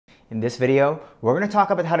In this video, we're going to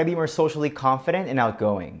talk about how to be more socially confident and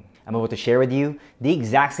outgoing. I'm about to share with you the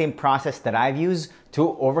exact same process that I've used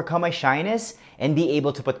to overcome my shyness and be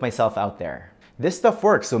able to put myself out there. This stuff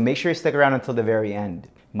works, so make sure you stick around until the very end.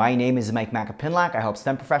 My name is Mike Macapinlac. I help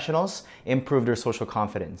STEM professionals improve their social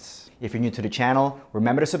confidence. If you're new to the channel,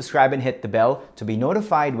 remember to subscribe and hit the bell to be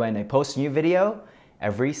notified when I post a new video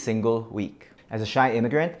every single week. As a shy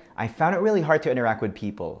immigrant, I found it really hard to interact with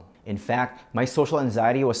people. In fact, my social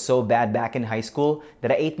anxiety was so bad back in high school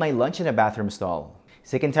that I ate my lunch in a bathroom stall.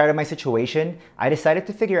 Sick and tired of my situation, I decided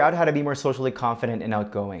to figure out how to be more socially confident and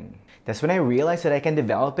outgoing. That's when I realized that I can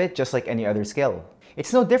develop it just like any other skill.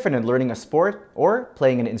 It's no different than learning a sport or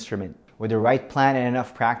playing an instrument. With the right plan and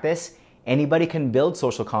enough practice, anybody can build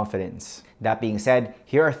social confidence. That being said,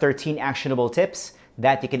 here are 13 actionable tips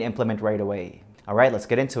that you can implement right away. All right, let's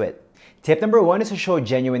get into it. Tip number 1 is to show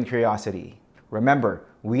genuine curiosity. Remember,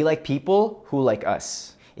 we like people who like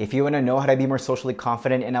us. If you want to know how to be more socially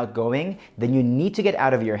confident and outgoing, then you need to get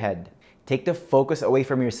out of your head. Take the focus away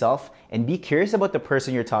from yourself and be curious about the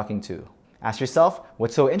person you're talking to. Ask yourself,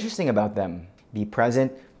 what's so interesting about them? Be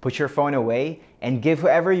present, put your phone away, and give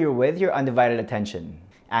whoever you're with your undivided attention.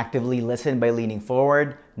 Actively listen by leaning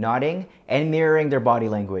forward, nodding, and mirroring their body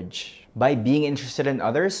language. By being interested in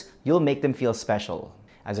others, you'll make them feel special.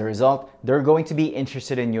 As a result, they're going to be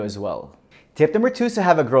interested in you as well. Tip number 2 is to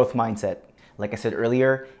have a growth mindset. Like I said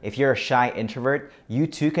earlier, if you're a shy introvert, you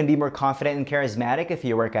too can be more confident and charismatic if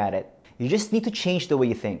you work at it. You just need to change the way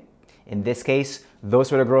you think. In this case,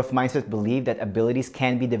 those with a growth mindset believe that abilities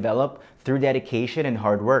can be developed through dedication and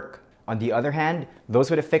hard work. On the other hand, those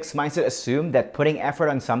with a fixed mindset assume that putting effort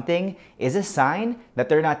on something is a sign that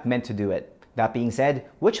they're not meant to do it. That being said,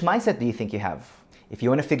 which mindset do you think you have? If you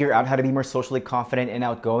want to figure out how to be more socially confident and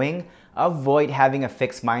outgoing, avoid having a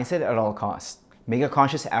fixed mindset at all costs. Make a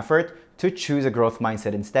conscious effort to choose a growth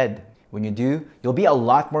mindset instead. When you do, you'll be a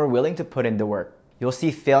lot more willing to put in the work. You'll see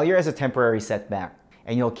failure as a temporary setback,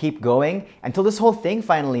 and you'll keep going until this whole thing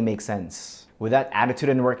finally makes sense. With that attitude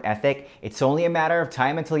and work ethic, it's only a matter of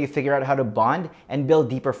time until you figure out how to bond and build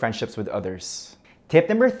deeper friendships with others. Tip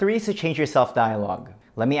number 3 is to change your self-dialogue.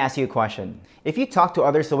 Let me ask you a question. If you talk to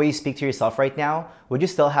others the way you speak to yourself right now, would you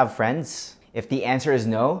still have friends? If the answer is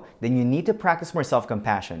no, then you need to practice more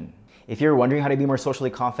self-compassion. If you're wondering how to be more socially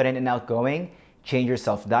confident and outgoing, change your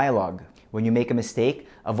self-dialogue. When you make a mistake,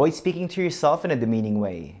 avoid speaking to yourself in a demeaning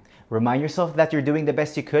way. Remind yourself that you're doing the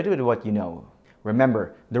best you could with what you know.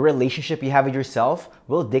 Remember, the relationship you have with yourself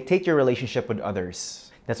will dictate your relationship with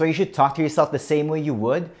others. That's why you should talk to yourself the same way you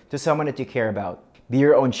would to someone that you care about. Be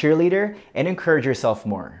your own cheerleader and encourage yourself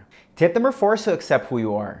more. Tip number 4 is to accept who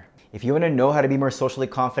you are. If you want to know how to be more socially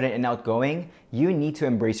confident and outgoing, you need to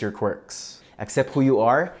embrace your quirks. Accept who you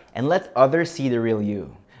are and let others see the real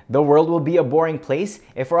you. The world will be a boring place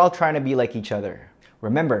if we're all trying to be like each other.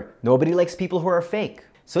 Remember, nobody likes people who are fake.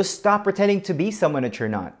 So stop pretending to be someone that you're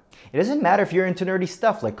not. It doesn't matter if you're into nerdy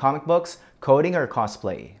stuff like comic books, coding, or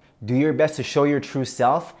cosplay. Do your best to show your true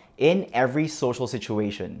self in every social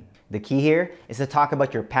situation. The key here is to talk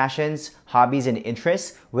about your passions, hobbies, and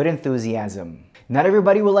interests with enthusiasm. Not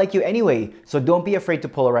everybody will like you anyway, so don't be afraid to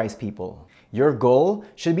polarize people. Your goal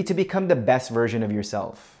should be to become the best version of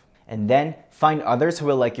yourself. And then find others who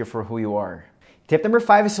will like you for who you are. Tip number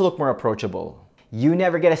 5 is to look more approachable. You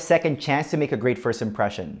never get a second chance to make a great first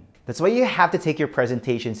impression. That's why you have to take your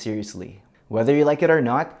presentation seriously. Whether you like it or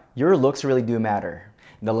not, your looks really do matter.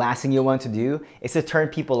 The last thing you want to do is to turn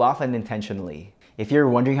people off unintentionally. If you're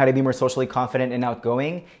wondering how to be more socially confident and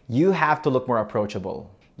outgoing, you have to look more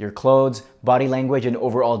approachable. Your clothes, body language, and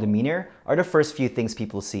overall demeanor are the first few things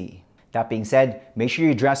people see. That being said, make sure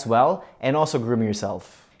you dress well and also groom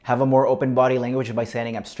yourself. Have a more open body language by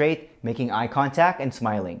standing up straight, making eye contact, and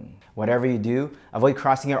smiling. Whatever you do, avoid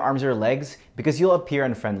crossing your arms or legs because you'll appear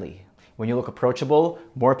unfriendly. When you look approachable,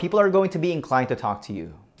 more people are going to be inclined to talk to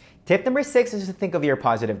you. Tip number 6 is to think of your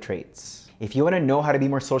positive traits. If you want to know how to be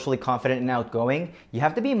more socially confident and outgoing, you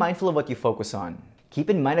have to be mindful of what you focus on. Keep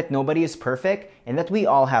in mind that nobody is perfect and that we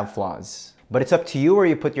all have flaws. But it's up to you where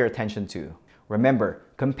you put your attention to. Remember,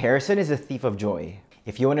 comparison is a thief of joy.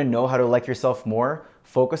 If you want to know how to like yourself more,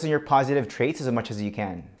 focus on your positive traits as much as you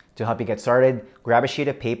can. To help you get started, grab a sheet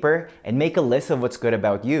of paper and make a list of what's good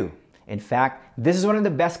about you. In fact, this is one of the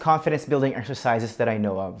best confidence building exercises that I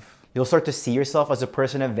know of. You'll start to see yourself as a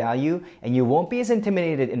person of value and you won't be as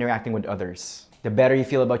intimidated interacting with others. The better you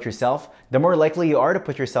feel about yourself, the more likely you are to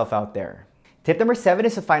put yourself out there. Tip number 7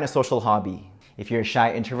 is to find a social hobby. If you're a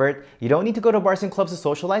shy introvert, you don't need to go to bars and clubs to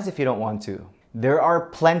socialize if you don't want to. There are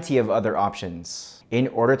plenty of other options. In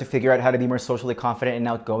order to figure out how to be more socially confident and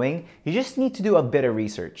outgoing, you just need to do a bit of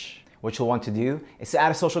research. What you'll want to do is to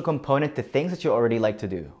add a social component to things that you already like to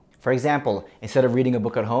do. For example, instead of reading a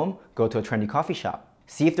book at home, go to a trendy coffee shop.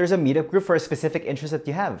 See if there's a meetup group for a specific interest that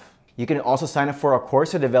you have. You can also sign up for a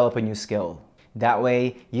course to develop a new skill. That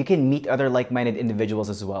way, you can meet other like-minded individuals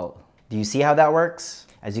as well. Do you see how that works?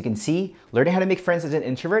 As you can see, learning how to make friends as an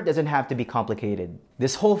introvert doesn't have to be complicated.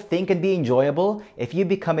 This whole thing can be enjoyable if you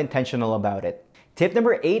become intentional about it. Tip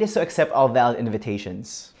number 8 is to accept all valid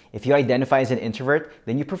invitations. If you identify as an introvert,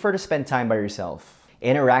 then you prefer to spend time by yourself.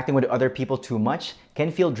 Interacting with other people too much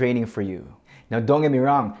can feel draining for you. Now, don't get me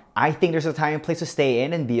wrong, I think there's a time and place to stay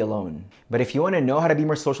in and be alone. But if you want to know how to be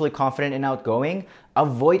more socially confident and outgoing,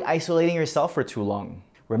 avoid isolating yourself for too long.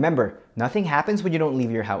 Remember, nothing happens when you don't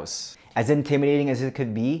leave your house. As intimidating as it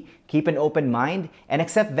could be, keep an open mind and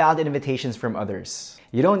accept valid invitations from others.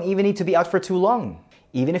 You don't even need to be out for too long.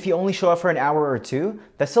 Even if you only show up for an hour or two,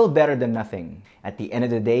 that's still better than nothing. At the end of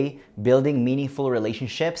the day, building meaningful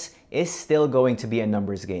relationships is still going to be a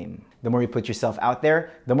numbers game. The more you put yourself out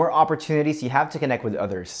there, the more opportunities you have to connect with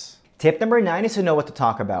others. Tip number 9 is to know what to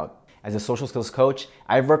talk about. As a social skills coach,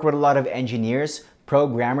 I've worked with a lot of engineers,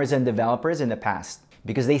 programmers, and developers in the past.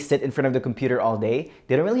 Because they sit in front of the computer all day,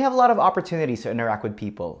 they don't really have a lot of opportunities to interact with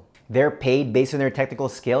people. They're paid based on their technical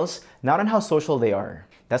skills, not on how social they are.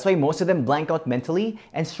 That's why most of them blank out mentally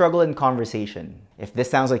and struggle in conversation. If this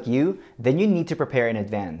sounds like you, then you need to prepare in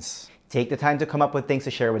advance. Take the time to come up with things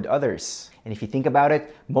to share with others. And if you think about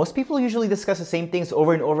it, most people usually discuss the same things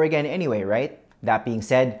over and over again anyway, right? That being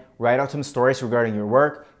said, write out some stories regarding your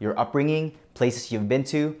work, your upbringing, places you've been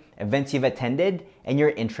to, events you've attended, and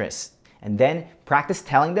your interests. And then practice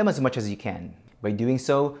telling them as much as you can. By doing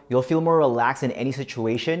so, you'll feel more relaxed in any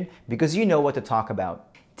situation because you know what to talk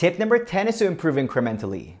about. Tip number 10 is to improve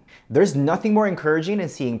incrementally. There's nothing more encouraging than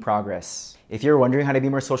seeing progress. If you're wondering how to be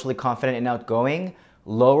more socially confident and outgoing,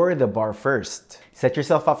 lower the bar first. Set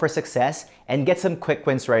yourself up for success and get some quick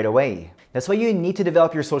wins right away. That's why you need to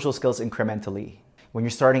develop your social skills incrementally. When you're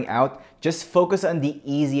starting out, just focus on the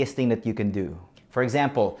easiest thing that you can do. For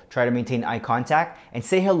example, try to maintain eye contact and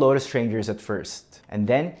say hello to strangers at first. And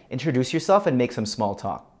then introduce yourself and make some small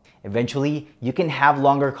talk. Eventually, you can have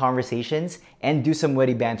longer conversations and do some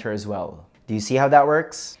witty banter as well. Do you see how that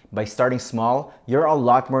works? By starting small, you're a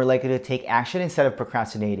lot more likely to take action instead of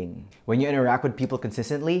procrastinating. When you interact with people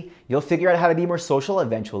consistently, you'll figure out how to be more social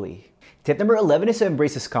eventually. Tip number 11 is to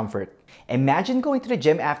embrace discomfort. Imagine going to the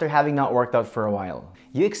gym after having not worked out for a while.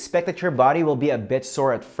 You expect that your body will be a bit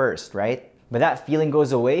sore at first, right? But that feeling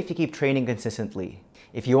goes away if you keep training consistently.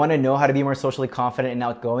 If you want to know how to be more socially confident and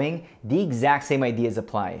outgoing, the exact same ideas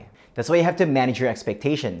apply. That's why you have to manage your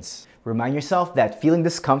expectations. Remind yourself that feeling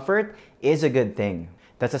discomfort is a good thing.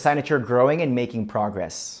 That's a sign that you're growing and making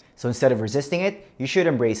progress. So instead of resisting it, you should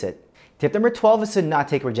embrace it. Tip number 12 is to not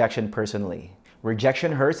take rejection personally.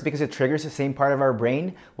 Rejection hurts because it triggers the same part of our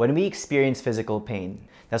brain when we experience physical pain.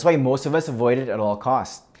 That's why most of us avoid it at all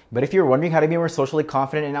costs. But if you're wondering how to be more socially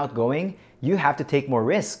confident and outgoing, you have to take more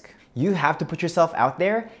risk. You have to put yourself out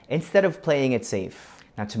there instead of playing it safe.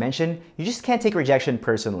 Not to mention, you just can't take rejection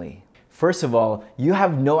personally. First of all, you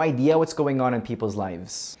have no idea what's going on in people's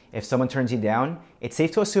lives. If someone turns you down, it's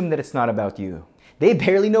safe to assume that it's not about you. They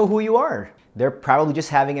barely know who you are. They're probably just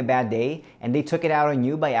having a bad day and they took it out on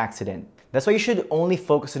you by accident. That's why you should only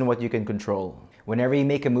focus on what you can control. Whenever you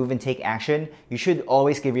make a move and take action, you should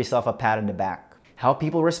always give yourself a pat on the back. How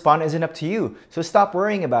people respond isn't up to you, so stop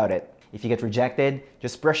worrying about it. If you get rejected,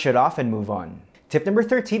 just brush it off and move on. Tip number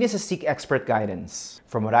 13 is to seek expert guidance.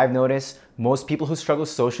 From what I've noticed, most people who struggle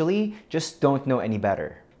socially just don't know any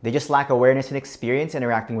better. They just lack awareness and experience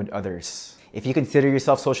interacting with others. If you consider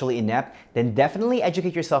yourself socially inept, then definitely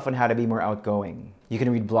educate yourself on how to be more outgoing. You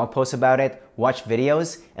can read blog posts about it, watch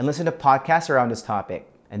videos, and listen to podcasts around this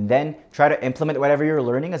topic. And then try to implement whatever you're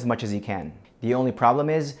learning as much as you can. The only problem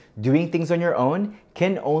is, doing things on your own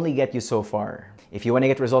can only get you so far. If you want to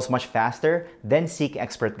get results much faster, then seek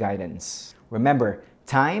expert guidance. Remember,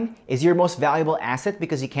 time is your most valuable asset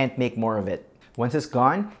because you can't make more of it. Once it's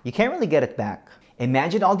gone, you can't really get it back.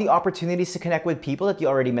 Imagine all the opportunities to connect with people that you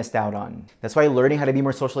already missed out on. That's why learning how to be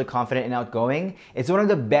more socially confident and outgoing is one of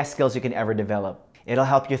the best skills you can ever develop. It'll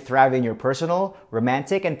help you thrive in your personal,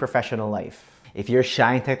 romantic, and professional life. If you're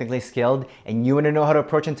shy and technically skilled and you want to know how to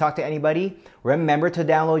approach and talk to anybody, remember to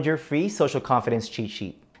download your free social confidence cheat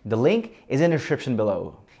sheet. The link is in the description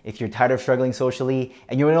below. If you're tired of struggling socially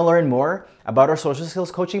and you want to learn more about our social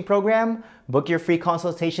skills coaching program, book your free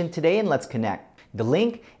consultation today and let's connect. The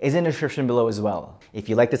link is in the description below as well. If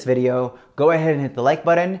you like this video, go ahead and hit the like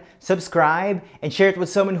button, subscribe, and share it with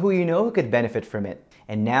someone who you know who could benefit from it.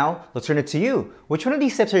 And now, let's turn it to you. Which one of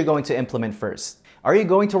these steps are you going to implement first? Are you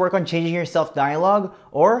going to work on changing your self-dialogue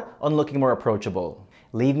or on looking more approachable?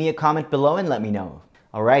 Leave me a comment below and let me know.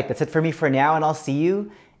 Alright, that's it for me for now, and I'll see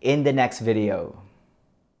you in the next video.